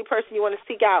definitely a person you want to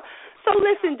seek out. So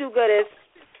listen, do-gooders,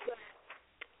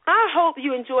 I hope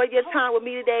you enjoyed your time with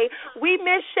me today. We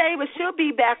miss Shea, but she'll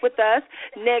be back with us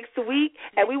next week,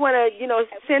 and we want to,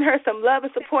 send her some love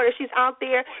and support as she's out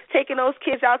there taking those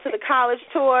kids out to the college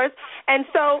tours. And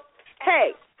so,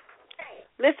 hey,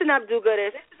 listen up,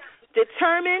 do-gooders.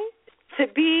 Determined to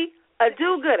be a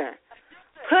do-gooder.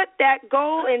 Put that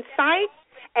goal in sight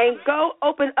and go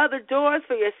open other doors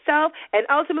for yourself and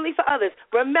ultimately for others.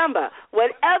 Remember,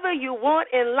 whatever you want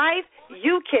in life,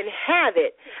 you can have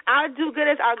it. Our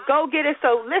do-gooders are go-getters.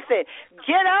 So listen,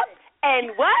 get up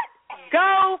and what?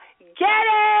 Go get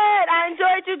it. I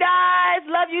enjoyed you guys.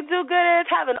 Love you, do-gooders.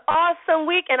 Have an awesome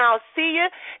week, and I'll see you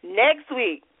next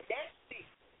week.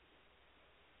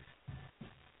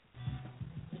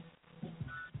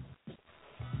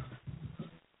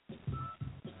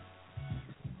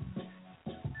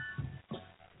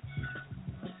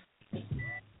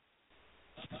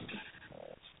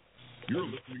 You're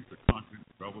listening to content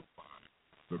developed by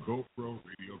the GoPro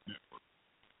Radio Network,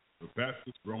 the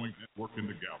fastest growing network in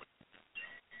the galaxy.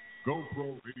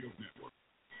 GoPro Radio Network.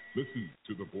 Listen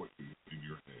to the voices in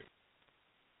your head.